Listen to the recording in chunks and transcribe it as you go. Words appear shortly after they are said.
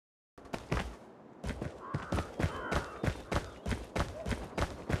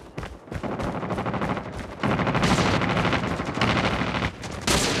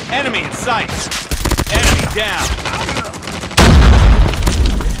Enemy in sight. Enemy down.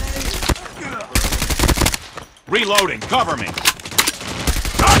 Reloading. Cover me.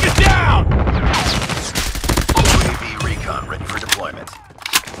 Target down! UAV recon ready for deployment.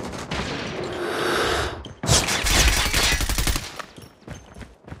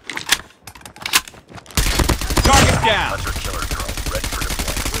 Target down. Hunter killer drone ready for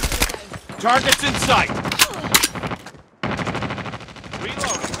deployment. Target's in sight.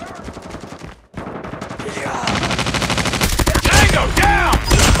 Reloading. Tango down!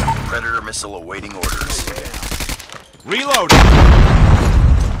 Predator missile awaiting orders. Reloading.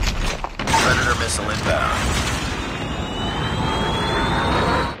 Predator missile inbound.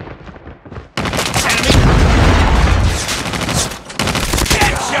 Enemy.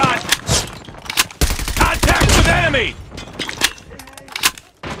 Headshot! Contact with enemy!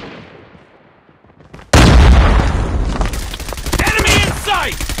 Enemy in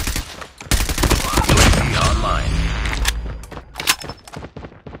sight! UAV online.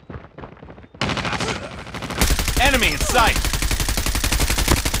 Enemy in sight!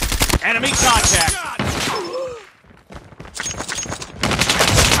 Enemy contact!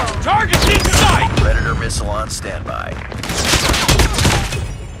 Target's in sight! Predator missile on standby.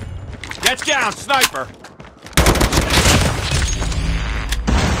 Get down, sniper!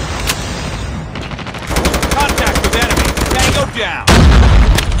 Contact with enemy! Tango down!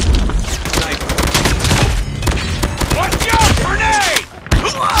 Sniper! Watch out! Grenade!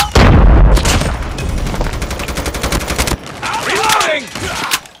 Reloading!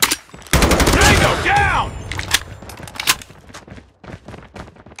 Tango down!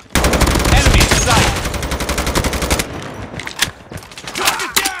 Enemy in sight!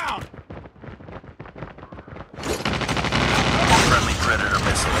 Target down! Friendly Predator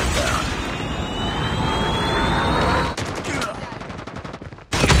missile inbound.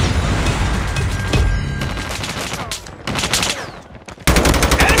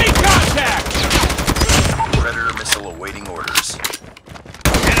 Enemy contact! Predator missile awaiting orders.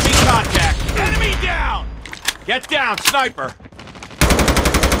 Enemy contact! Enemy down! Get down, sniper!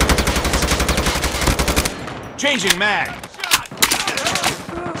 Changing mag!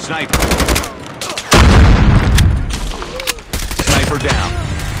 Sniper! Sniper down!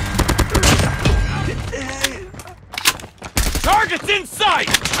 Target's in sight!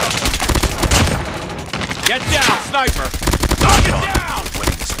 Get down, sniper! Target down!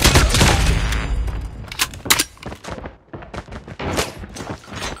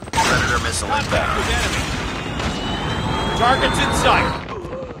 Predator missile Contact inbound. with enemy! Target's in sight!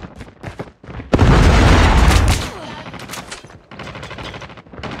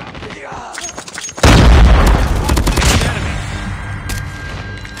 Enemy.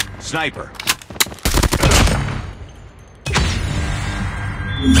 Sniper.